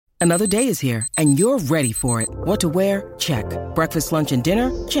Another day is here, and you're ready for it. What to wear? Check. Breakfast, lunch, and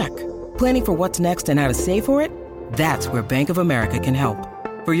dinner? Check. Planning for what's next and how to save for it? That's where Bank of America can help.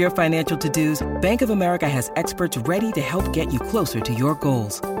 For your financial to-dos, Bank of America has experts ready to help get you closer to your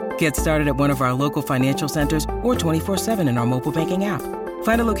goals. Get started at one of our local financial centers or 24/7 in our mobile banking app.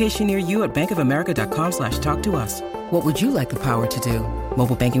 Find a location near you at bankofamerica.com/talktous. What would you like the power to do?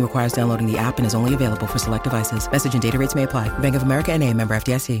 Mobile banking requires downloading the app and is only available for select devices. Message and data rates may apply. Bank of America NA, member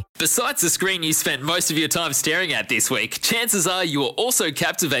FDIC. Besides the screen you spent most of your time staring at this week, chances are you are also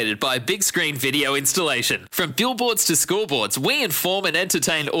captivated by a big screen video installation. From billboards to scoreboards, we inform and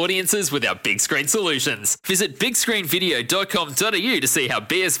entertain audiences with our big screen solutions. Visit bigscreenvideo.com.au to see how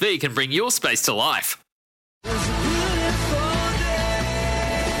BSV can bring your space to life.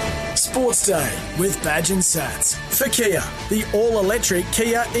 Sports Day with Badge and Sats. For Kia, the all-electric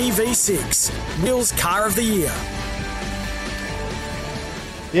Kia EV6. Wheels Car of the Year.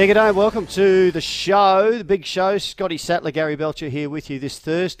 Yeah, g'day. Welcome to the show, the big show. Scotty Sattler, Gary Belcher here with you this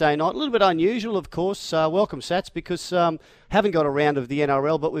Thursday night. A little bit unusual, of course. Welcome, Sats, because haven't got a round of the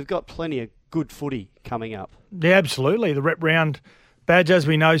NRL, but we've got plenty of good footy coming up. Yeah, absolutely. The rep round, Badge, as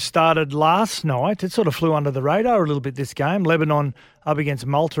we know, started last night. It sort of flew under the radar a little bit, this game. Lebanon up against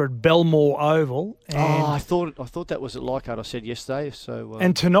Malta at Belmore Oval. And I thought that was at Leichhardt, I said yesterday. So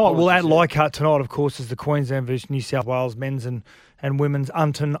and tonight, well, at Leichhardt tonight, of course, is the Queensland versus New South Wales men's and women's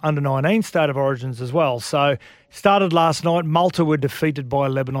under-19 State of Origins as well. So started last night. Malta were defeated by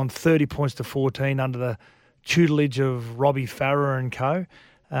Lebanon 30 points to 14 under the tutelage of Robbie Farrer and co.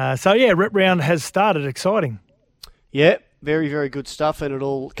 Rep round has started. Exciting. Yeah. Very, very good stuff, and it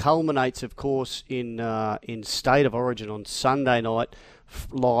all culminates, of course, in State of Origin on Sunday night,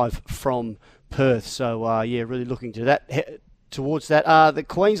 live from Perth. So, really looking to towards that. The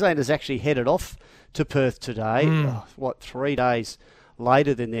Queenslanders actually headed off to Perth today. 3 days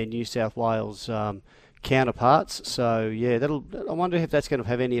later than their New South Wales counterparts. So, I wonder if that's going to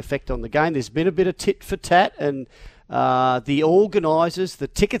have any effect on the game. There's been a bit of tit for tat, and the organisers, the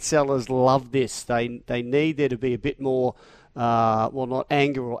ticket sellers, love this. They need there to be a bit more, not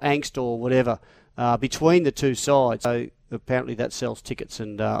anger or angst or whatever, between the two sides. So apparently that sells tickets,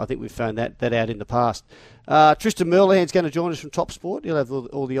 and I think we've found that out in the past. Tristan Merlehan's going to join us from Top Sport. He'll have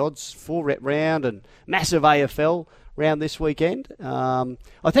all the odds for rep round and massive AFL round this weekend. I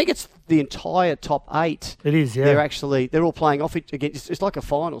think it's the entire top 8. It is, yeah. They're all playing off it again. It's like a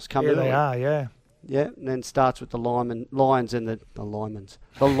finals come early. They are, yeah. Yeah, and then starts with the Lions and the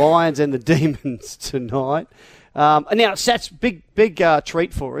Demons tonight. And now, Sats, big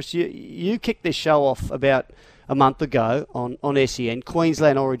treat for us. You kicked this show off about a month ago on SEN,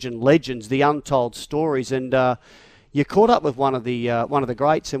 Queensland Origin Legends, the untold stories, and you caught up with one of the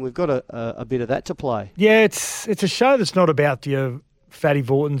greats, and we've got a bit of that to play. Yeah, it's a show that's not about your Fatty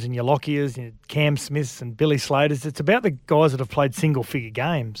Vortons and your Lockiers, your Cam Smiths and Billy Slaters. It's about the guys that have played single-figure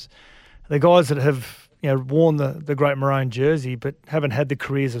games. The guys that have worn the great maroon jersey but haven't had the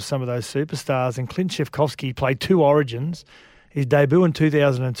careers of some of those superstars. And Clint Shevkovsky played 2 Origins, his debut in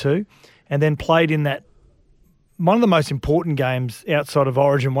 2002, and then played in that one of the most important games outside of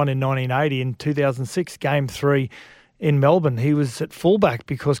Origin, one in 1980, in 2006, Game 3 in Melbourne. He was at fullback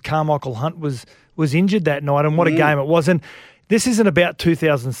because Carmichael Hunt was injured that night, and what a game it was. And this isn't about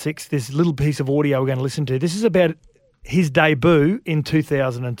 2006, this little piece of audio we're going to listen to. This is about his debut in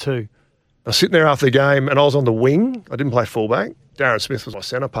 2002. I was sitting there after the game and I was on the wing. I didn't play fullback. Darren Smith was my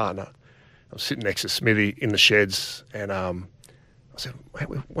centre partner. I was sitting next to Smithy in the sheds and I said, mate,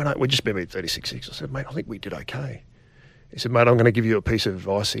 we just beat 36-6. I said, mate, I think we did okay. He said, mate, I'm going to give you a piece of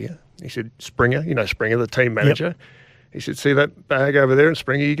advice here. He said, Springer, Springer, the team manager. Yep. He said, see that bag over there? And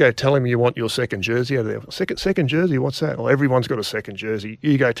Springer, you go tell him you want your second jersey out of there. Second jersey, what's that? Well, everyone's got a second jersey.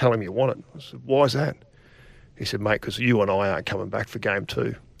 You go tell him you want it. I said, why is that? He said, mate, because you and I aren't coming back for game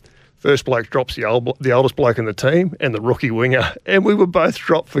 2. First bloke drops the oldest bloke in the team and the rookie winger, and we were both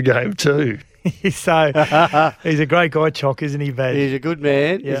dropped for game 2. So he's a great guy, Chock, isn't he, Badge? He's a good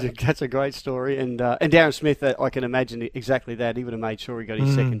man. Yeah. That's a great story. And Darren Smith, I can imagine exactly that. He would have made sure he got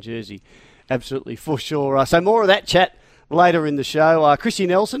his second jersey. Absolutely, for sure. So more of that chat later in the show. Chrissy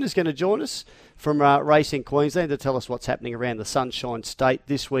Nelson is going to join us from Racing Queensland to tell us what's happening around the Sunshine State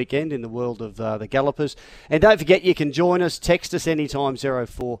this weekend in the world of the Gallopers. And don't forget, you can join us. Text us anytime,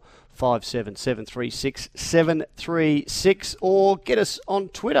 0457 736 736, or get us on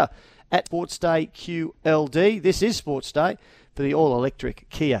Twitter at SportsDayQLD. This is Sports Day for the all-electric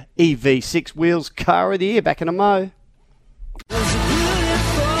Kia EV6 Wheels Car of the Year. Back in a mo.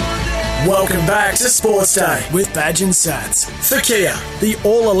 Welcome back to Sports Day with Badge and Sats. For Kia, the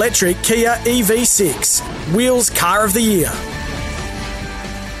all-electric Kia EV6 Wheels Car of the Year.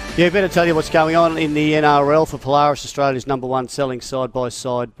 Yeah, better tell you what's going on in the NRL for Polaris, Australia's number one selling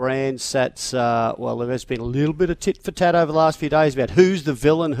side-by-side brand. Sats, well, there has been a little bit of tit-for-tat over the last few days about who's the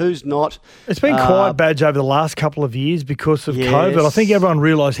villain, who's not. It's been quiet, Badge, over the last couple of years because of COVID. I think everyone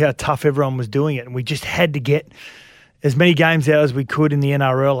realised how tough everyone was doing it, and we just had to get as many games out as we could in the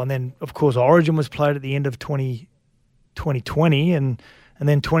NRL. And then, of course, Origin was played at the end of 2020 and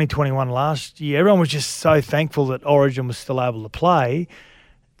then 2021 last year. Everyone was just so thankful that Origin was still able to play.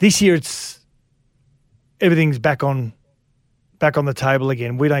 This year, everything's back on the table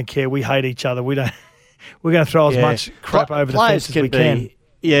again. We don't care. We hate each other. We're going to throw as much crap over the fence as we can.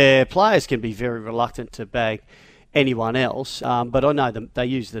 Yeah, players can be very reluctant to bag anyone else, but I know they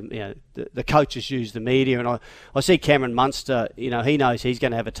use them. The coaches use the media, and I see Cameron Munster. He knows he's going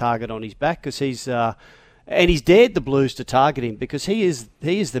to have a target on his back because he's dared the Blues to target him because he is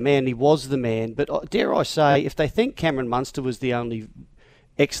the man. He was the man. But dare I say, if they think Cameron Munster was the only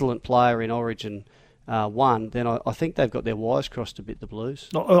excellent player in Origin 1, then I think they've got their wires crossed a bit, the Blues.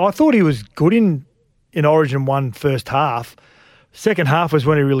 I thought he was good in Origin 1 first half. Second half was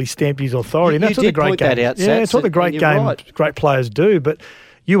when he really stamped his authority. That's what the great game. It's what the great game, great players do. But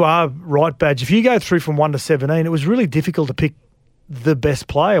you are right, Badge. If you go through from 1 to 17, it was really difficult to pick the best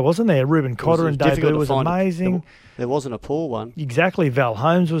player, wasn't there? Ruben Cotter and debut was amazing. There wasn't a poor one. Exactly. Val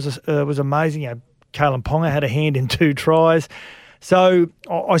Holmes was amazing. Kalen Ponga had a hand in 2 tries. So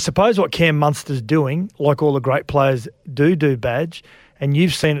I suppose what Cam Munster's doing, like all the great players do, Badge, and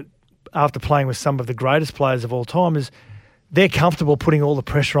you've seen it after playing with some of the greatest players of all time, is they're comfortable putting all the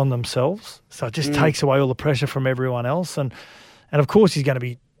pressure on themselves. So it just takes away all the pressure from everyone else. And of course he's going to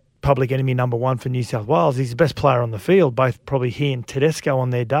be public enemy number 1 for New South Wales. He's the best player on the field, both probably he and Tedesco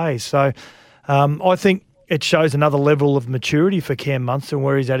on their days. So I think it shows another level of maturity for Cam Munster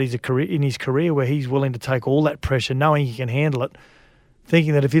where he's at in his career, where he's willing to take all that pressure, knowing he can handle it,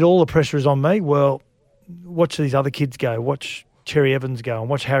 thinking that if all the pressure is on me, well, watch these other kids go. Watch Cherry Evans go and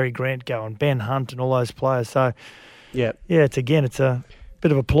watch Harry Grant go and Ben Hunt and all those players. So, it's a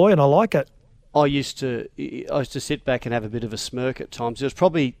bit of a ploy and I like it. I used to sit back and have a bit of a smirk at times. There was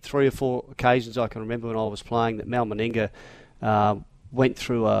probably 3 or 4 occasions I can remember when I was playing that Mal Meninga went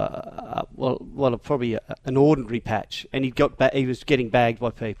through probably an ordinary patch, and he was getting bagged by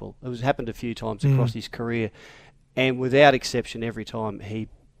people. It happened a few times across his career, and without exception, every time he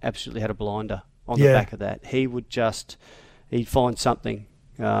absolutely had a blinder on the back of that. He'd find something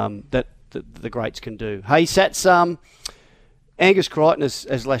that the greats can do. Hey, Sats. Angus Crichton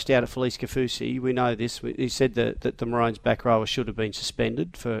has lashed out at Felice Kaufusi. We know this. He said that the Maroons back rower should have been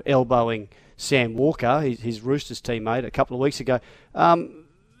suspended for elbowing Sam Walker, his Roosters teammate, a couple of weeks ago.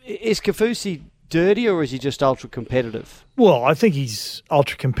 Is Kaufusi dirty or is he just ultra-competitive? Well, I think he's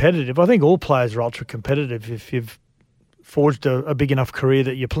ultra-competitive. I think all players are ultra-competitive. If you've forged a big enough career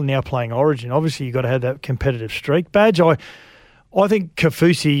that you're now playing Origin, obviously you've got to have that competitive streak. Badge, I think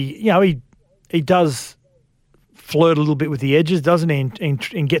Kaufusi, he does flirt a little bit with the edges, doesn't he,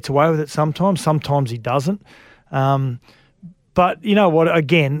 and gets away with it sometimes. Sometimes he doesn't. But you know what,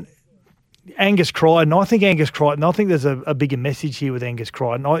 again, Angus Crichton, I think there's a bigger message here with Angus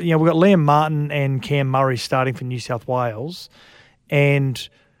Crichton. We've got Liam Martin and Cam Murray starting for New South Wales, and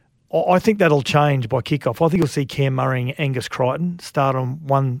I think that'll change by kickoff. I think you'll see Cam Murray and Angus Crichton start on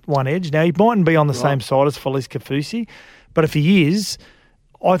one edge. Now, he mightn't be on the same side as Felice Kaufusi, but if he is,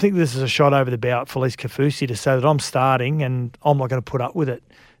 I think this is a shot over the bow at Felice Kaufusi to say that I'm starting and I'm not going to put up with it.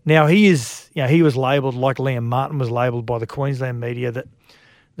 Now, he was labelled, like Liam Martin was labelled by the Queensland media, that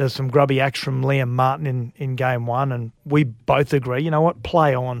there's some grubby acts from Liam Martin in game 1, and we both agree, you know what,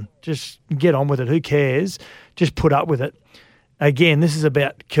 play on. Just get on with it. Who cares? Just put up with it. Again, this is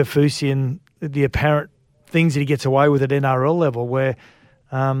about Kaufusi and the apparent things that he gets away with at NRL level where,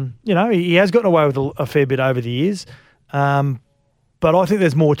 he has gotten away with a fair bit over the years. But I think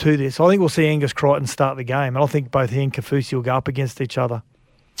there's more to this. I think we'll see Angus Crichton start the game, and I think both he and Kaufusi will go up against each other.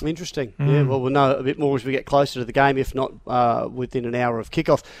 Interesting. Yeah, well, we'll know a bit more as we get closer to the game, if not within an hour of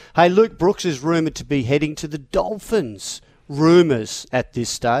kickoff. Hey, Luke Brooks is rumoured to be heading to the Dolphins. Rumours at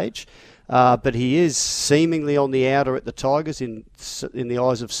this stage. But he is seemingly on the outer at the Tigers in the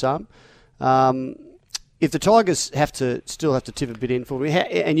eyes of some. If the Tigers still have to tip a bit in for him,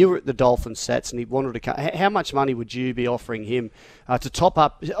 and you were at the Dolphins, Sats, and he wanted to come, how much money would you be offering him to top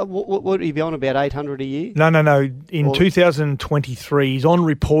up? What would he be on, about $800 a year? No. In 2023, he's on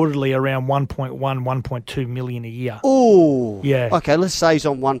reportedly around 1.1, 1.2 million a year. Oh, yeah. Okay, let's say he's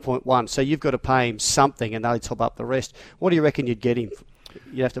on 1.1. So you've got to pay him something, and they top up the rest. What do you reckon you'd get him?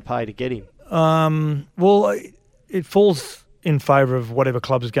 You'd have to pay to get him. Well, it falls in favour of whatever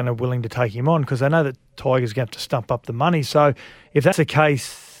club is willing to take him on, because they know that Tigers are going to have to stump up the money. So if that's the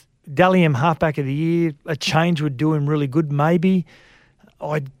case, Dally M halfback of the year, a change would do him really good. Maybe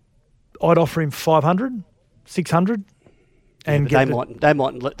I'd offer him 500, 600, and they mightn't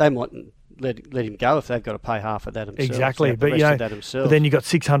let him go if they've got to pay half of that themselves. Exactly, but then you got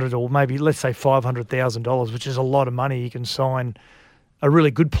 600 or maybe let's say $500,000, which is a lot of money. You can sign a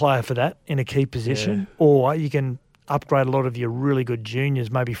really good player for that in a key position, or you can upgrade a lot of your really good juniors,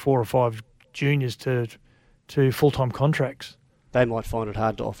 maybe 4 or 5 juniors to full-time contracts. They might find it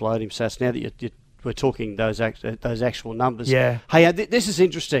hard to offload him, Sass. Now that we're talking those actual numbers. Yeah. Hey, this is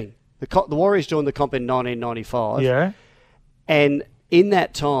interesting. The Warriors joined the comp in 1995. Yeah. And in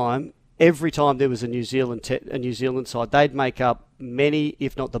that time, every time there was a New Zealand side, they'd make up many,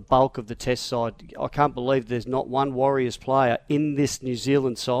 if not the bulk of the Test side. I can't believe there's not one Warriors player in this New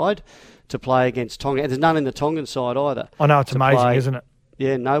Zealand side to play against Tonga. And there's none in the Tongan side either. I know, it's amazing, isn't it?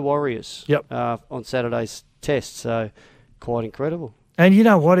 Yeah, no Warriors. Yep. On Saturday's Test, so quite incredible. And you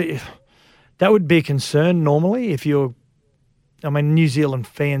know what? That would be a concern normally if New Zealand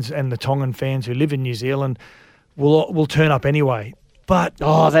fans and the Tongan fans who live in New Zealand will turn up anyway. But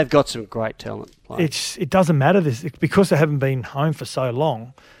they've got some great talent. It doesn't matter because they haven't been home for so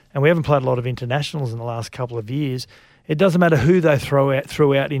long, and we haven't played a lot of internationals in the last couple of years. It doesn't matter who they throw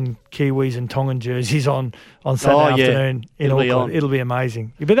out in Kiwis and Tongan jerseys on Saturday afternoon in Auckland. It'll be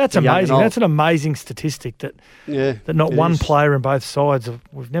amazing. But that's amazing. That's an amazing statistic that not one player in both sides.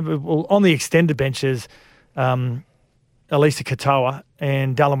 On the extended benches, Elisa Katoa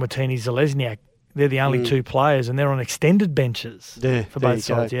and Dallin Watini-Zalesniak. They're the only 2 players, and they're on extended benches for both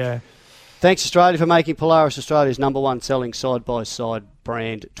sides. Yeah. Thanks, Australia, for making Polaris Australia's #1 selling side-by-side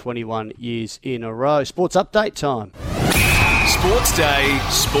brand 21 years in a row. Sports update time. Sports Day,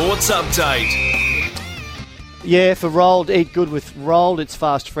 Sports Update. Yeah, for Rolled, eat good with Rolled. It's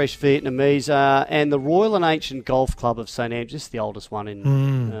fast, fresh Vietnamese. And the Royal and Ancient Golf Club of St Andrews, this is the oldest one in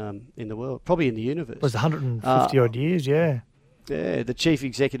the world, probably in the universe. It was 150-odd years, yeah. Yeah, the Chief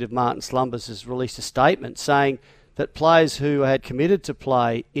Executive, Martin Slumbers, has released a statement saying that players who had committed to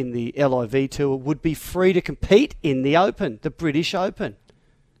play in the LIV Tour would be free to compete in the Open, the British Open.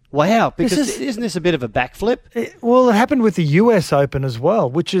 Wow, because isn't this a bit of a backflip? It happened with the US Open as well,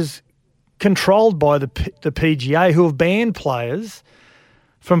 which is controlled by the PGA, who have banned players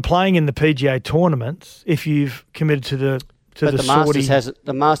from playing in the PGA tournaments if you've committed to the Saudi.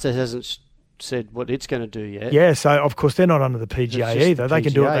 The Masters hasn't said what it's going to do yet. Yeah, so of course they're not under the PGA either. They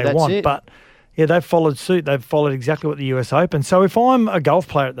can do what they want, but yeah, they've followed suit. They've followed exactly what the US Open. So if I'm a golf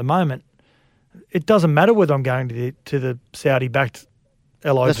player at the moment, it doesn't matter whether I'm going to the Saudi-backed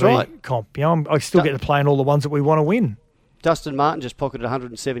LIV comp. I still get to play in all the ones that we want to win. Dustin Martin just pocketed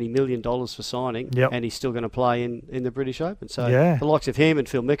 $170 million for signing, and he's still going to play in the British Open. So the likes of him and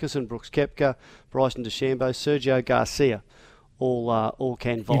Phil Mickelson, Brooks Koepka, Bryson DeChambeau, Sergio Garcia, all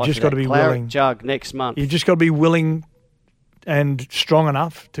can vie. You just got to be willing. Jug next month. You just got to be willing and strong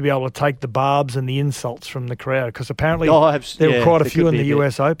enough to be able to take the barbs and the insults from the crowd, because apparently there were quite a few in the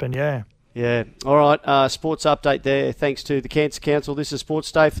US Open. Yeah. Yeah. All right. Sports update there. Thanks to the Cancer Council. This is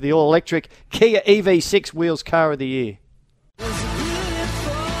Sports Day for the all-electric Kia EV6 Wheels Car of the Year.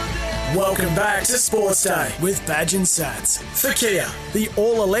 Welcome back to Sports Day with Badge and Sats. For Kia, the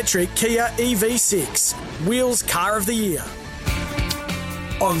all-electric Kia EV6 Wheels Car of the Year.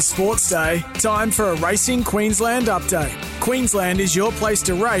 On Sports Day, time for a Racing Queensland update. Queensland is your place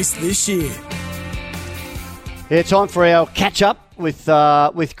to race this year. Yeah, time for our catch-up with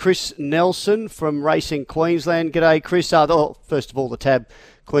Chris Nelson from Racing Queensland. G'day, Chris. First of all, the tab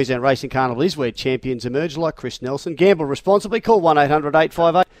Queensland Racing Carnival is where champions emerge, like Chris Nelson. Gamble responsibly. Call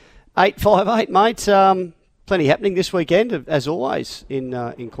 1-800-858-858, mate. Plenty happening this weekend, as always, in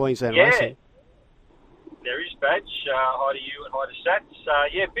Queensland Racing. There is, Badge. Hi to you and hi to Sats.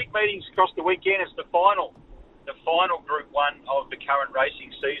 Big meetings across the weekend. It's the final Group 1 of the current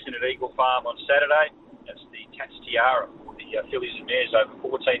racing season at Eagle Farm on Saturday. That's the Tats Tiara for the fillies and mares over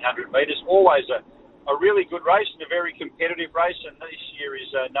 1,400 metres. Always a really good race and a very competitive race, and this year is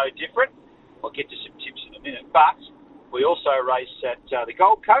no different. I'll get to some tips in a minute. But we also race at the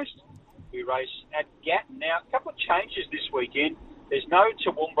Gold Coast. We race at Gatton. Now, a couple of changes this weekend. There's no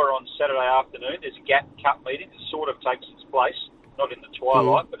Toowoomba on Saturday afternoon. There's a Gatton Cup meeting that sort of takes its place, not in the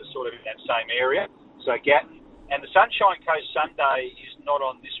twilight, but it's sort of in that same area. So Gatton. And the Sunshine Coast Sunday is not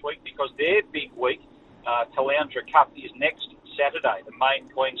on this week because their big week, Caloundra Cup, is next Saturday, the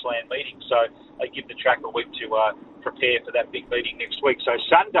main Queensland meeting. So they give the track a week to prepare for that big meeting next week. So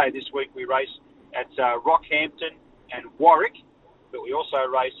Sunday this week we race at Rockhampton and Warwick, but we also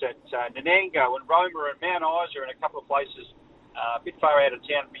race at Nanango and Roma and Mount Isa and a couple of places a bit far out of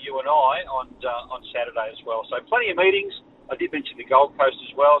town for you and I on Saturday as well. So plenty of meetings, I did mention the Gold Coast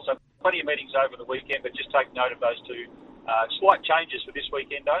as well, so plenty of meetings over the weekend, but just take note of those two slight changes for this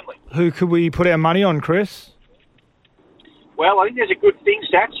weekend only. Who could we put our money on, Chris? Well, I think there's a good thing,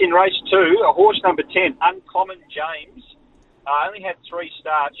 Sats, in race 2. A horse number 10, Uncommon James, only had 3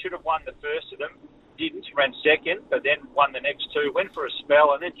 starts, should have won the first of them. Didn't, ran second, but then won the next 2, went for a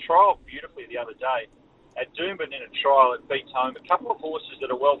spell, and then trialled beautifully the other day. At Doomben in a trial, it beats home a couple of horses that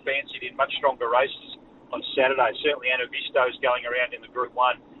are well fancied in much stronger races on Saturday. Certainly Anavisto's going around in the Group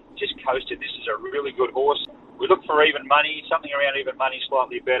 1. Just coasted. This is a really good horse. We look for even money, something around even money,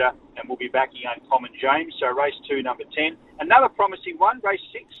 slightly better, and we'll be backing Uncommon James. So race 2, number 10. Another promising one, race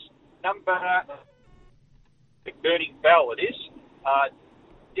 6, number Burning Bell it is.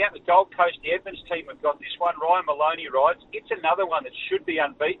 Down the Gold Coast, the Edmonds team have got this one. Ryan Maloney rides. It's another one that should be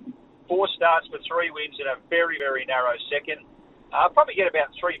unbeaten. 4 starts for 3 wins in a very, very narrow second. Probably get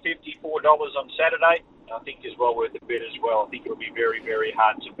about $3.50, $4 on Saturday. I think is well worth a bid as well. I think it'll be very, very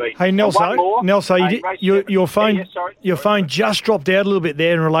hard to beat. Hey, Nelson, your phone just dropped out a little bit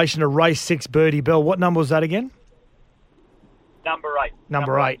there in relation to race 6, Birdie Bell. What number was that again? Number 8.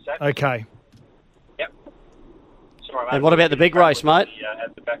 Number 8. Okay. Yep. Sorry, mate. And what about the big race, mate?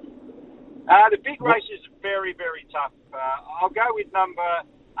 At the back. The big race is very, very tough. I'll go with number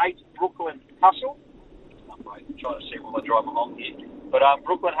 8, Brooklyn Hustle. I'm trying to see while I drive along here. But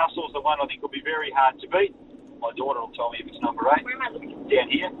Brooklyn Hustle is the one I think will be very hard to beat. My daughter will tell me if it's number 8. Where am I looking? Down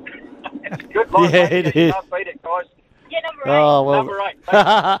here. It's a good line. Yeah, it is. You can't beat it, guys. Yeah, number 8. Oh, well. Number 8.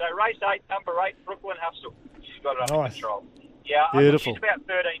 So race 8, number 8, Brooklyn Hustle. She's got it under control. Yeah, beautiful. She's about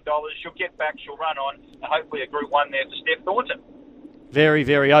 $13. She'll get back. She'll run on. And hopefully a Group 1 there for Steph Thornton. Very,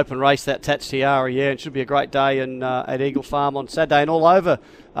 very open race, that Tats Tiara, yeah. It should be a great day at Eagle Farm on Saturday and all over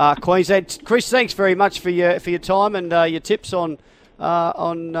Queensland. Chris, thanks very much for your time and your tips on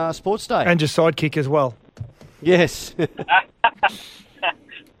Sports Day. And your sidekick as well. Yes.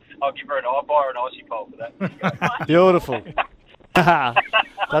 I'll give her I'll buy her an icy pole for that. Beautiful.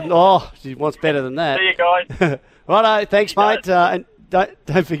 She wants better than that. See you guys. Righto, thanks, mate. And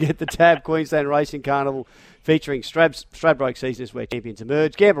don't forget the tab, Queensland Racing Carnival, featuring Stradbroke seasons where champions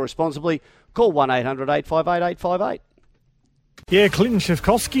emerge. Gamble responsibly. Call 1-800-858-858. Yeah, Clinton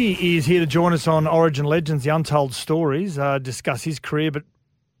Shevkovsky is here to join us on Origin Legends, the Untold Stories, discuss his career, but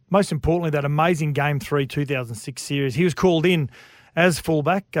most importantly, that amazing Game 3 2006 series. He was called in as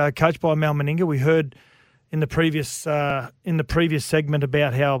fullback, coached by Mel Meninga. We heard in the previous segment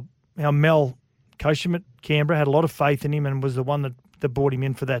about how Mel coached him at Canberra, had a lot of faith in him, and was the one that brought him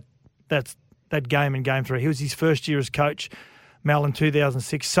in for that game in Game 3. He was his first year as coach, Mel, in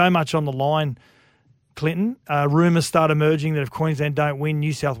 2006. So much on the line, Clinton. Rumours start emerging that if Queensland don't win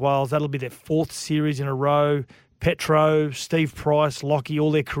New South Wales, that'll be their 4th series in a row. Petro, Steve Price, Lockie,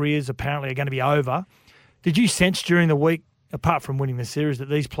 all their careers apparently are going to be over. Did you sense during the week, apart from winning the series, that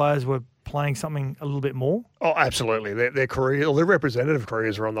these players were playing something a little bit more? Oh, absolutely. Their career, or their representative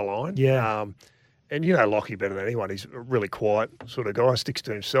careers are on the line. Yeah. And you know Lockie better than anyone. He's a really quiet sort of guy, sticks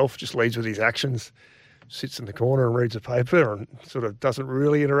to himself, just leads with his actions, sits in the corner and reads a paper and sort of doesn't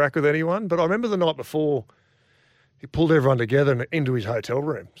really interact with anyone. But I remember the night before, he pulled everyone together and into his hotel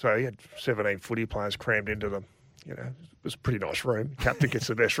room. So he had 17 footy players crammed into them. You know, it was a pretty nice room. Captain gets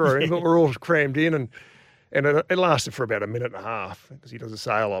the best room, but we're all crammed in, and it lasted for about a minute and a half because he doesn't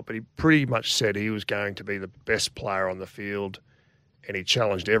say a lot, but he pretty much said he was going to be the best player on the field, and he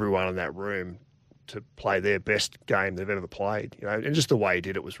challenged everyone in that room to play their best game they've ever played. You know, and just the way he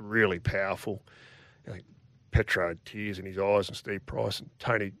did it was really powerful. You know, Petro had tears in his eyes, and Steve Price and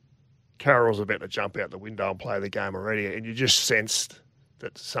Tony Carroll's about to jump out the window and play the game already, and you just sensed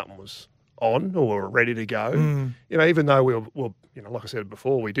that something was on or were ready to go. You know, even though we were, you know, like I said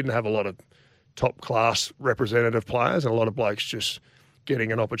before, we didn't have a lot of top class representative players and a lot of blokes just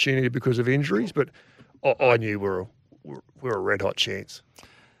getting an opportunity because of injuries, but I knew we were a red hot chance.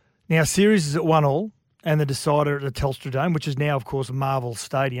 Now, series is at 1-1 and the decider at the Telstra Dome, which is now, of course, Marvel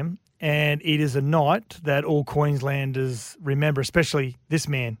Stadium, and it is a night that all Queenslanders remember, especially this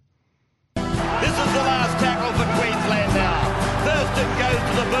man. This is the last tackle for Queensland now. Thurston goes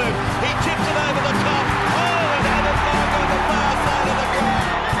to the boot. He tips it over the top. Oh, and Adam Mogg on the far side of the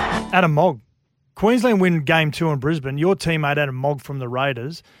ground. Adam Mogg. Queensland win Game 2 in Brisbane. Your teammate Adam Mogg from the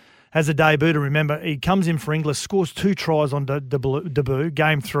Raiders has a debut to remember. He comes in for Inglis, scores 2 tries on debut,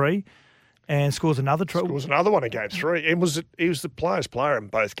 Game 3, and scores another try. Scores another one in Game 3. And he was the player's player in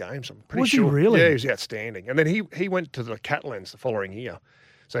both games, I'm pretty was sure. Was he really? Yeah, he was outstanding. And then he went to the Catalans the following year.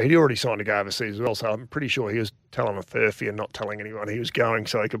 So he'd already signed to go overseas as well. So I'm pretty sure he was telling a Furphy and not telling anyone he was going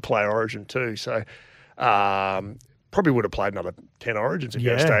so he could play Origin too. So probably would have played another 10 Origins if he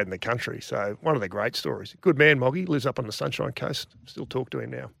had stayed in the country. So one of the great stories. Good man, Moggy, lives up on the Sunshine Coast. Still talk to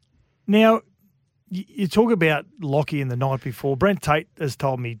him now. Now, you talk about Lockie in the night before. Brent Tate has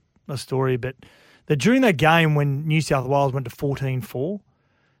told me a story, but that during that game when New South Wales went to 14-4,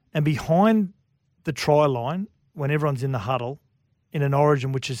 and behind the try line, when everyone's in the huddle, in an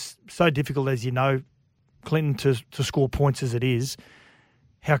Origin, which is so difficult, as you know, Clinton, to score points as it is,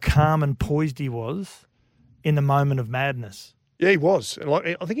 how calm and poised he was in the moment of madness. Yeah, he was. And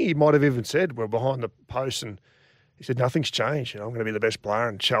I think he might have even said, we're behind the post, and he said, nothing's changed. I'm going to be the best player,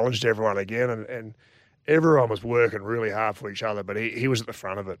 and challenged everyone again. And everyone was working really hard for each other, but he was at the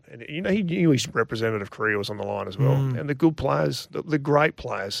front of it. And, he knew his representative career was on the line as well. And the good players, the great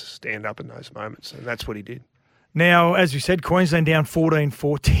players, stand up in those moments, and that's what he did. Now, as we said, Queensland down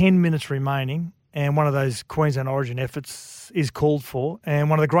 14-4, 10 minutes remaining, and one of those Queensland Origin efforts is called for. And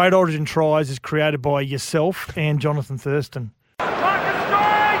one of the great Origin tries is created by yourself and Jonathan Thurston.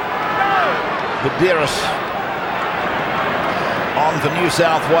 Medeiros on for New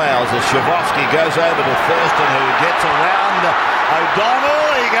South Wales as Shavovsky goes over to Thurston, who gets around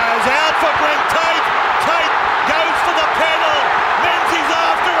O'Donnell. He goes out for Brent Tate. Tate goes for the pedal. Menzies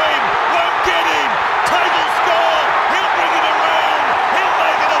after him. Won't get him. Tate will score. He'll bring it around. He'll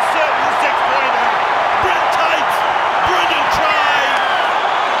make it a certain six-pointer. Brent Tate, brilliant try.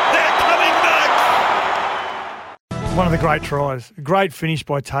 They're coming back. One of the great tries. A great finish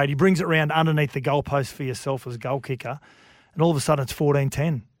by Tate. He brings it round underneath the goalpost for yourself as goal kicker. And all of a sudden it's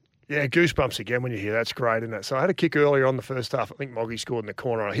 14-10. Yeah, goosebumps again when you hear that. That's great, isn't it? So I had a kick earlier on the first half. I think Moggy scored in the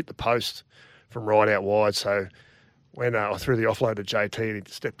corner. I hit the post from right out wide. So when I threw the offload to JT, and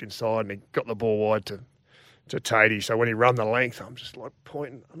he stepped inside and he got the ball wide to Tatey. So when he run the length, I'm just like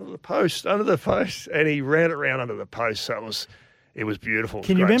pointing under the post. And he ran it round under the post. So it was beautiful.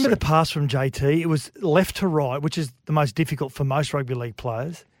 Can you remember the pass from JT? It was left to right, which is the most difficult for most rugby league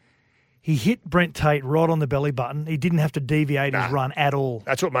players. He hit Brent Tate right on the belly button. He didn't have to deviate his run at all.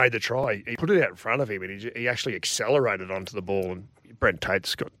 That's what made the try. He put it out in front of him, and he actually accelerated onto the ball. And Brent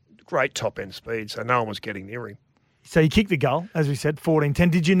Tate's got great top-end speed, so no one was getting near him. So you kicked the goal, as we said, 14-10.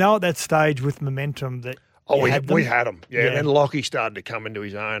 Did you know at that stage with momentum that we had him, yeah. And then Lockie started to come into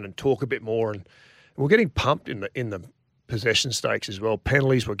his own and talk a bit more, and we're getting pumped in the possession stakes as well.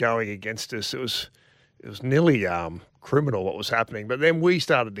 Penalties were going against us. It was nearly criminal what was happening. But then we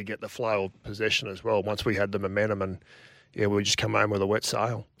started to get the flow of possession as well once we had the momentum, and we just come home with a wet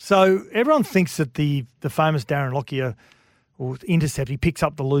sail. So everyone thinks that the famous Darren Lockyer or intercept, he picks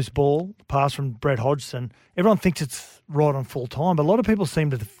up the loose ball, pass from Brett Hodgson. Everyone thinks it's right on full time, but a lot of people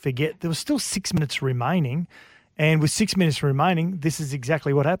seem to forget there was still 6 minutes remaining, and with 6 minutes remaining, this is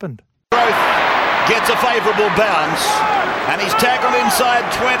exactly what happened. Gets a favourable bounce, and he's tackled inside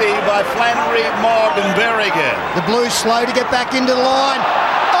 20 by Flannery, Mogg and Berrigan. The Blues slow to get back into the line.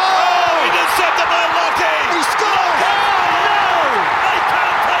 Oh! Intercepted by Lockie! He scored! Oh, no! They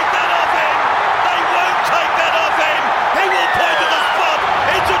can't take that off him! They won't take that off him! He will point to the spot!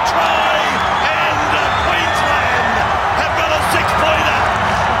 It's a try! And Queensland have got a six-pointer!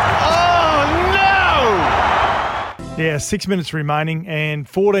 Oh, no! Yeah, 6 minutes remaining and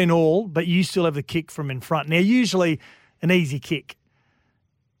 14 all, but you still have the kick from in front. Now, usually an easy kick,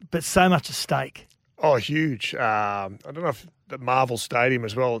 but so much at stake. Oh, huge. I don't know if the Marvel Stadium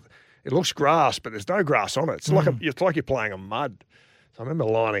as well, it looks grass, but there's no grass on it. It's like you're playing on mud. So I remember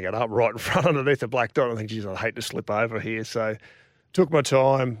lining it up right in front underneath the black dot. I think, geez, I'd hate to slip over here. So took my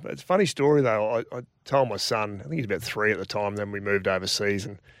time. It's a funny story, though. I told my son, I think he was about 3 at the time, then we moved overseas,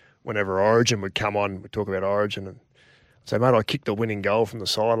 and whenever Origin would come on, we'd talk about Origin, and so, mate, I kicked the winning goal from the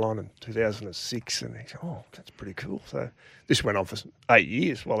sideline in 2006, and he said, oh, that's pretty cool. So this went on for 8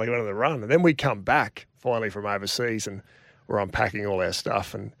 years while they went on the run. And then we come back, finally, from overseas, and we're unpacking all our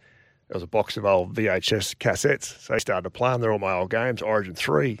stuff, and there was a box of old VHS cassettes. So he started to play them. They're all my old games, Origin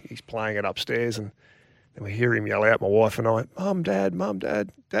 3. He's playing it upstairs, and then we hear him yell out, my wife and I, Mum,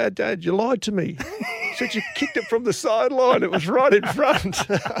 Dad, you lied to me. He said you kicked it from the sideline. It was right in front.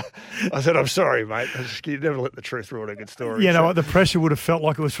 I said, I'm sorry, mate. You never let the truth ruin a good story. You know what? The pressure would have felt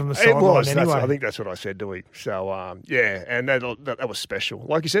like it was from the sideline anyway. I think that's what I said to him. So, and that was special.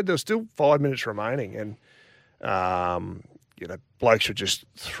 Like you said, there was still 5 minutes remaining, and, blokes were just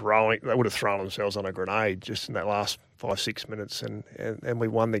they would have thrown themselves on a grenade just in that last 5-6 minutes, and we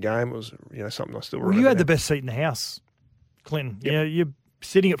won the game. It was, something I still remember. Well, you had the best seat in the house, Clinton. Yep. You're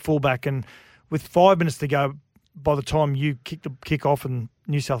sitting at fullback, and with 5 minutes to go, by the time you kick off and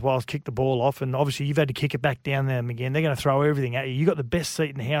New South Wales kicked the ball off, and obviously you've had to kick it back down them again. They're going to throw everything at you. You got the best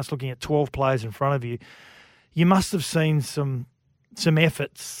seat in the house, looking at 12 players in front of you. You must have seen some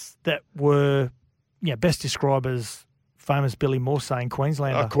efforts that were best described as famous Billy Morse saying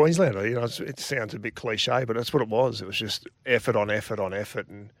Queenslander. Queenslander, it sounds a bit cliche, but that's what it was. It was just effort on effort on effort,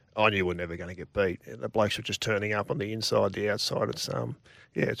 and I knew we're never going to get beat. The blokes were just turning up on the inside, the outside.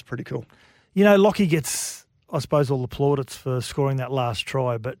 It's pretty cool. Lockie gets, I suppose, all the plaudits for scoring that last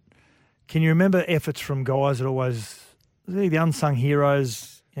try, but can you remember efforts from guys that always, the unsung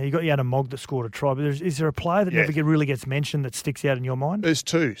heroes? You got Adam Mogg that scored a try, but is there a player that never really gets mentioned that sticks out in your mind? There's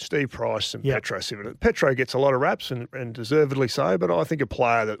two, Steve Price and Petro Civonicz. Petro gets a lot of raps and deservedly so, but I think a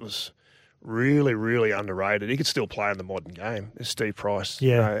player that was really, really underrated, he could still play in the modern game, is Steve Price.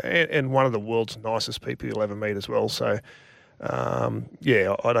 Yeah. And one of the world's nicest people you'll ever meet as well. So, I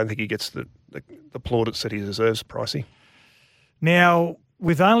don't think he gets the plaudits that he deserves, Pricey. Now,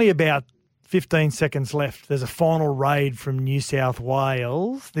 with only about 15 seconds left, there's a final raid from New South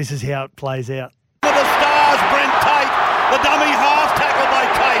Wales. This is how it plays out. For the Stars, Brent Tate. The dummy half tackle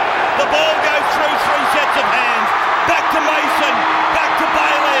by Tate. The ball goes through 3 sets of hands. Back to Mason. Back to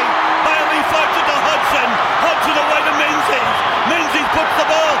Bailey. Bailey floats it to Hodgson. Hodgson away to Menzies. Menzies puts the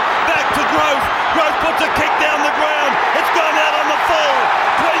ball back to Growth. Growth puts a kick down the ground. It's gone out on the full.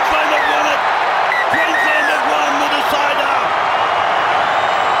 Queensland have won it. Queensland have won the decider.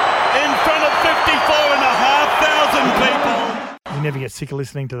 In front of 54,500 people. You never get sick of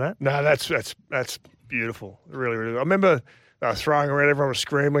listening to that? No, that's beautiful. Really, really. I remember they were throwing around, everyone was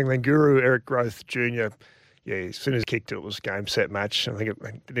scrambling. Then Guru, Eric Growth Jr., as soon as he kicked it was game, set, match. I think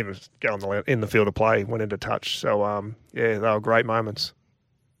it didn't even go in the field of play, went into touch. So, they were great moments.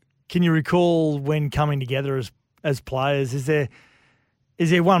 Can you recall when coming together as players, is there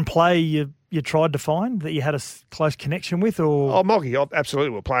one play you tried to find that you had a close connection with? Or Moggy,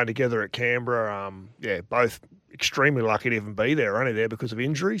 absolutely. We're playing together at Canberra. Both extremely lucky to even be there, only there because of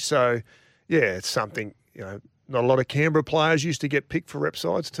injury. So, it's something, not a lot of Canberra players used to get picked for rep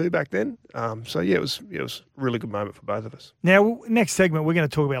sides too back then. It was a really good moment for both of us. Now, next segment, we're going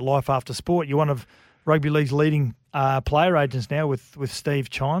to talk about life after sport. You're one of rugby league's leading player agents now with Steve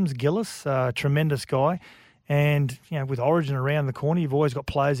Chimes, Gillis, tremendous guy. And, with Origin around the corner, you've always got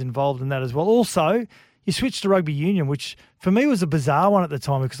players involved in that as well. Also, you switched to rugby union, which for me was a bizarre one at the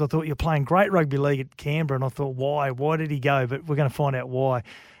time because I thought you're playing great rugby league at Canberra and I thought, why? Why did he go? But we're going to find out why.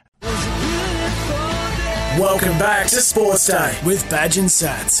 Welcome back to Sports Day with Badge and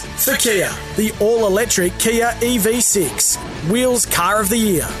Sats. For Kia, the all-electric Kia EV6. Wheels Car of the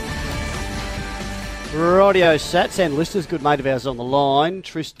Year. Radio Sats and listeners, good mate of ours on the line,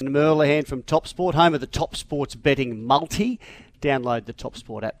 Tristan Merlehan from Top Sport, home of the Top Sports Betting Multi. Download the Top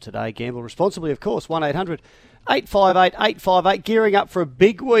Sport app today. Gamble responsibly, of course. 1-800-858-858. Gearing up for a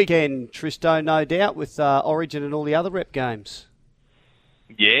big weekend, Tristo, no doubt, with Origin and all the other rep games.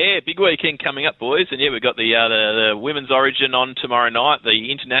 Yeah, big weekend coming up, boys. And we've got the women's Origin on tomorrow night,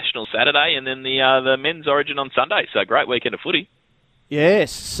 the international Saturday, and then the men's Origin on Sunday. So great weekend of footy.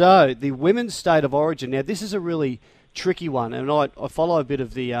 Yes, so the women's state of origin. Now, this is a really tricky one, and I follow a bit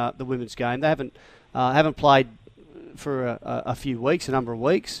of the women's game. They haven't played for a few weeks, a number of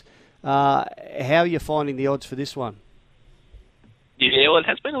weeks. How are you finding the odds for this one? Yeah, well, it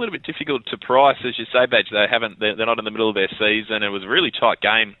has been a little bit difficult to price, as you say, Badge. They're not in the middle of their season. It was a really tight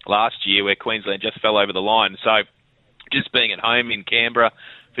game last year where Queensland just fell over the line. So, just being at home in Canberra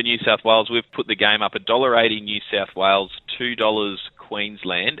for New South Wales, we've put the game up $1.80 New South Wales, $2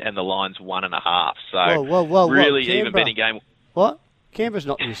 Queensland, and the line's 1.5. So, really even betting game. What? Canberra's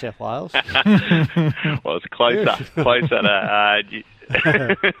not New South Wales. Well, it's closer to.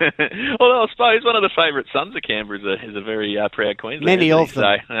 Although I suppose one of the favourite sons of Canberra is a very proud Queenslander. Many of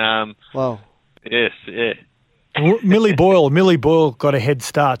them. So, yes, yeah. Millie Boyle got a head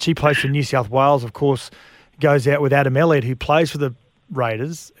start. She plays for New South Wales, of course, goes out with Adam Elliott, who plays for the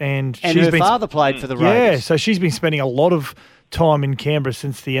Raiders. And her father played for the Raiders. Yeah, so she's been spending a lot of time in Canberra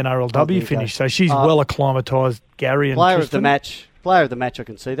since the NRLW finished. So she's well acclimatised, Gary and Player Tristan. of the match, I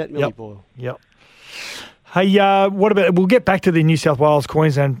can see that, Millie Boyle. Yep. Hey, what about, we'll get back to the New South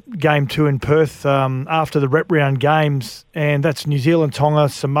Wales-Queensland Game 2 in Perth after the rep round games, and that's New Zealand, Tonga,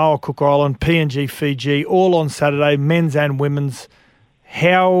 Samoa, Cook Island, PNG, Fiji, all on Saturday, men's and women's.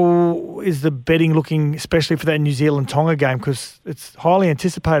 How is the betting looking, especially for that New Zealand-Tonga game? Because it's highly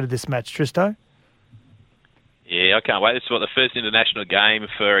anticipated, this match, Tristo. Yeah, I can't wait. This is the first international game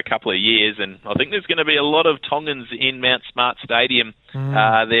for a couple of years, and I think there's going to be a lot of Tongans in Mount Smart Stadium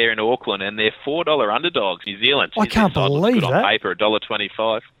there in Auckland, and they're $4 underdogs. New Zealand. I can't believe that. On paper,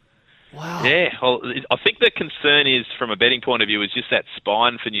 $1.25. Wow. Yeah, well, I think the concern is, from a betting point of view, is just that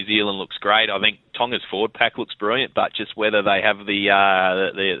spine for New Zealand looks great. I think Tonga's forward pack looks brilliant, but just whether they have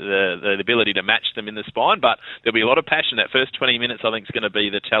the ability to match them in the spine. But there'll be a lot of passion. That first 20 minutes, I think, is going to be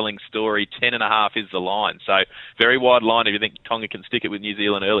the telling story. 10.5 is the line, so very wide line if you think Tonga can stick it with New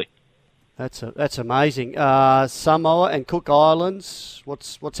Zealand early. That's amazing. Samoa and Cook Islands.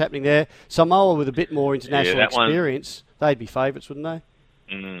 What's happening there? Samoa with a bit more international experience. They'd be favourites, wouldn't they?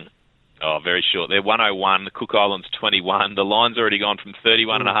 Oh, very short. They're 101. The Cook Islands 21. The line's already gone from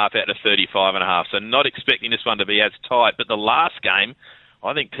 31.5 out to 35.5. So not expecting this one to be as tight. But the last game,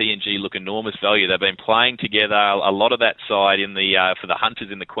 I think PNG look enormous value. They've been playing together a lot of that side in the for the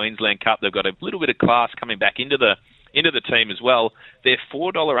Hunters in the Queensland Cup. They've got a little bit of class coming back into the team as well. They're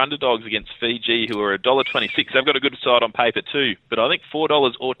 $4 underdogs against Fiji, who are $1.26. They've got a good side on paper too. But I think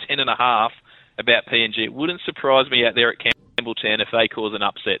 $4 or 10.5 about PNG. It wouldn't surprise me out there at Campbelltown if they cause an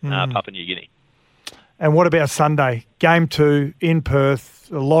upset, Papua New Guinea. And what about Sunday? Game 2 in Perth.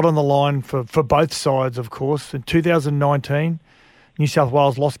 A lot on the line for both sides, of course. In 2019, New South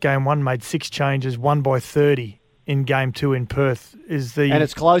Wales lost Game 1, made 6 changes, won by 30 in Game 2 in Perth. And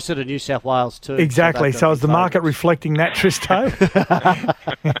it's closer to New South Wales too. Exactly. So is the market reflecting that, Tristo?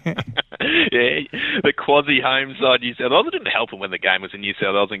 Yeah, the quasi-home side New South Wales. It didn't help them when the game was in New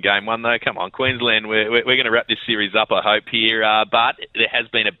South Wales in Game 1, though. Come on, Queensland, we're going to wrap this series up, I hope, here. But there has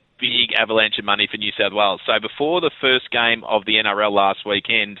been a big avalanche of money for New South Wales. So before the first game of the NRL last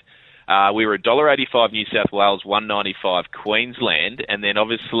weekend, we were $1.85 New South Wales, $1.95 Queensland. And then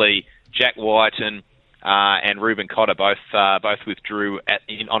obviously Jack Whiten and Reuben Cotter both withdrew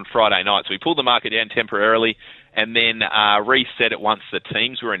on Friday night. So we pulled the market down temporarily and then reset it once the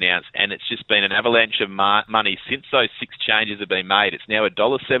teams were announced. And it's just been an avalanche of money since those 6 changes have been made. It's now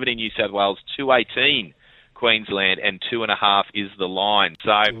 $1.70 New South Wales, $2.18 Queensland, and 2.5 is the line.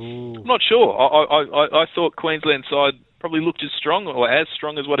 So I'm not sure. I thought Queensland side probably looked as strong or as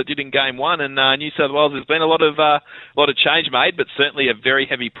strong as what it did in Game 1, and New South Wales, there's been a lot of change made, but certainly a very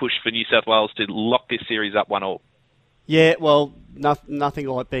heavy push for New South Wales to lock this series up 1-1. Yeah, well, nothing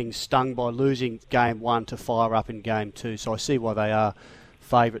like being stung by losing Game 1 to fire up in Game 2, so I see why they are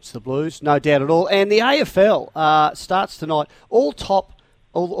favourites, the Blues, no doubt at all. And the AFL starts tonight. All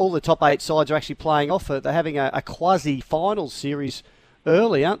the top 8 sides are actually playing off it. They're having a quasi-final series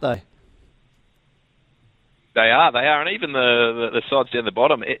early, aren't they? They are, and even the sides down the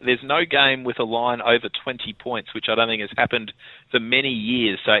bottom, there's no game with a line over 20 points, which I don't think has happened for many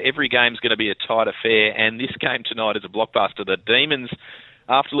years. So every game's going to be a tight affair, and this game tonight is a blockbuster. The Demons,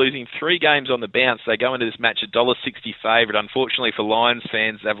 after losing 3 games on the bounce, they go into this match $1.60 favourite. Unfortunately for Lions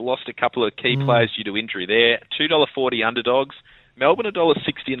fans, they've lost a couple of key players due to injury there. $2.40 underdogs. Melbourne $1.60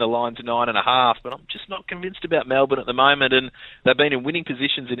 in the line's 9.5, but I'm just not convinced about Melbourne at the moment, and they've been in winning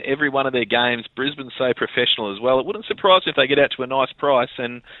positions in every one of their games. Brisbane's so professional as well. It wouldn't surprise me if they get out to a nice price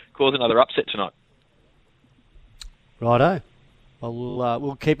and cause another upset tonight. Righto. Well,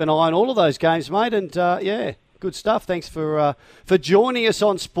 we'll keep an eye on all of those games, mate, and yeah, good stuff. Thanks for joining us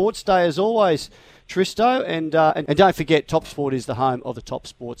on Sports Day as always, Tristo, and don't forget, Top Sport is the home of the Top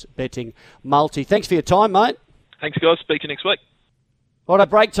Sports betting multi. Thanks for your time, mate. Thanks, guys. Speak to you next week. Right,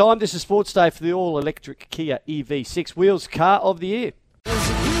 break time. This is Sports Day for the all-electric Kia EV6 Wheels Car of the Year.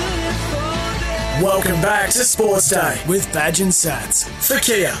 Welcome back to Sports Day with Badge and Sats. For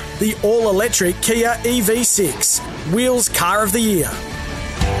Kia, the all-electric Kia EV6 Wheels Car of the Year.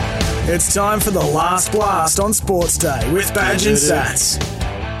 It's time for the last blast on Sports Day with Badge and Sats.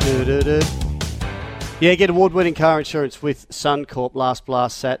 Yeah, get award-winning car insurance with Suncorp. Last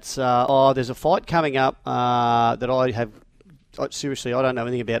blast, Sats. There's a fight coming up that I have... Seriously, I don't know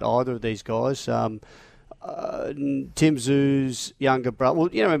anything about either of these guys. Tim Tszyu's younger brother. Well,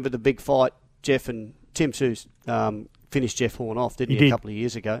 you remember the big fight, Jeff and Tim Tszyu finished Jeff Horn off, didn't he, a couple of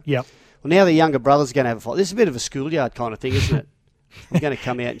years ago? Yep. Well, now the younger brother's going to have a fight. This is a bit of a schoolyard kind of thing, isn't it? We're going to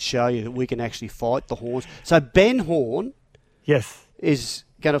come out and show you that we can actually fight the Horns. So Ben Horn is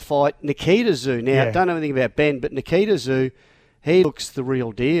going to fight Nikita Tszyu. Now, I don't know anything about Ben, but Nikita Tszyu, he looks the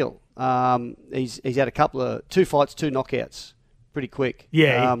real deal. He's had 2 fights, 2 knockouts. Pretty quick.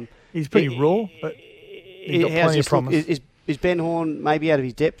 Yeah, he's pretty raw, but he's got plenty of promise. Is Ben Horn maybe out of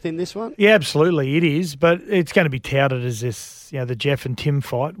his depth in this one? Yeah, absolutely, it is. But it's going to be touted as this, the Jeff and Tim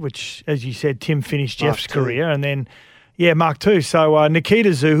fight, which, as you said, Tim finished Jeff's career, and then, Mark too. So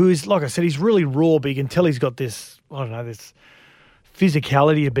Nikita Tszyu, who is, like I said, he's really raw, but you can tell he's got this, this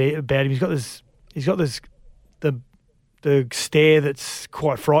physicality about him. He's got the stare that's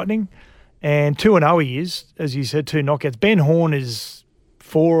quite frightening. And 2-0 he is, as you said, 2 knockouts. Ben Horn is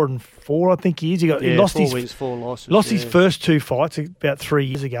 4-4, I think he is. He lost 4 wins, 4 losses. Lost his first 2 fights about 3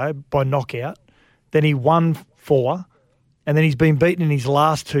 years ago by knockout. Then he won 4, and then he's been beaten in his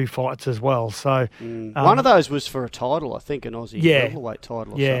last 2 fights as well. So one of those was for a title, I think, an Aussie middleweight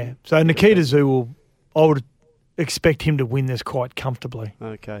title. Or something. So Nikita Tszyu I would expect him to win this quite comfortably.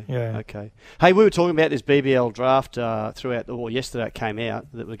 Okay. Yeah. Okay. Hey, we were talking about this BBL draft yesterday it came out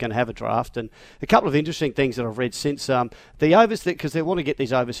that we're going to have a draft, and a couple of interesting things that I've read since because they want to get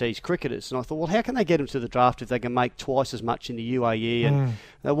these overseas cricketers, and I thought, well, how can they get them to the draft if they can make twice as much in the UAE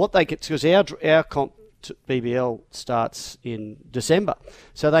and what they get, because our comp BBL starts in December,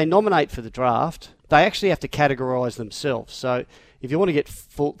 so they nominate for the draft. They actually have to categorise themselves. So if you want to get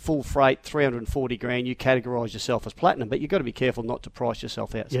full freight, 340 grand, you categorise yourself as platinum, but you've got to be careful not to price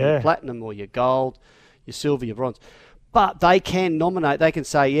yourself out. So you're platinum or your gold, your silver, your bronze. But they can nominate. They can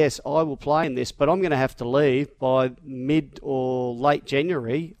say, yes, I will play in this, but I'm going to have to leave by mid or late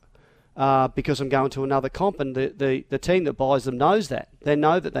January because I'm going to another comp. And the team that buys them knows that. They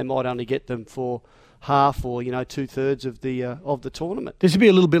know that they might only get them for half or 2/3 of the tournament. This would be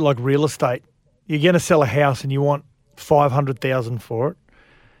a little bit like real estate. You're going to sell a house and you want $500,000 for it,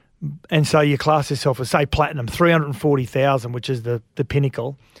 and so you class yourself as, say, platinum, $340,000, which is the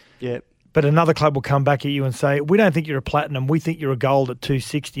pinnacle. Yeah. But another club will come back at you and say, we don't think you're a platinum, we think you're a gold at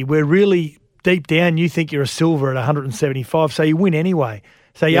 260. We're really deep down, you think you're a silver at 175, so you win anyway.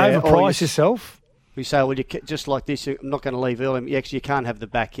 So you overprice yourself. We say, well, just like this, I'm not going to leave early. Actually, you can't have the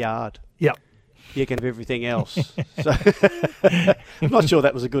backyard. Yep. You can have everything else. So I'm not sure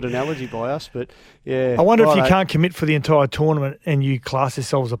that was a good analogy by us, but yeah. I wonder if you can't commit for the entire tournament and you class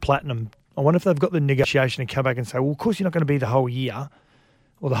yourself as a platinum. I wonder if they've got the negotiation to come back and say, well, of course you're not going to be the whole year,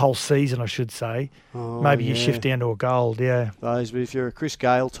 or the whole season, I should say. Maybe you shift down to a gold, But if you're a Chris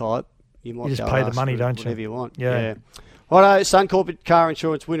Gale type, you might just pay the money, don't you? Whatever you want. Yeah. Righto, Suncorp Car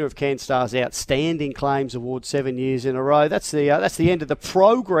Insurance, winner of CanStar's Outstanding Claims Award 7 years in a row. That's the end of the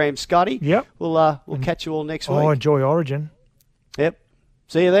program, Scotty. Yep. We'll catch you all next week. Enjoy Origin. Yep.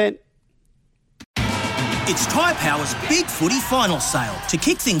 See you then. It's Tyre Power's Big Footy Final Sale. To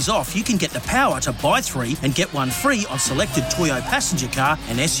kick things off, you can get the power to buy 3 and get 1 free on selected Toyo passenger car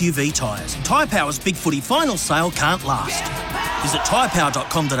and SUV tyres. Tyre Power's Big Footy Final Sale can't last. Visit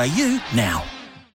tyrepower.com.au now.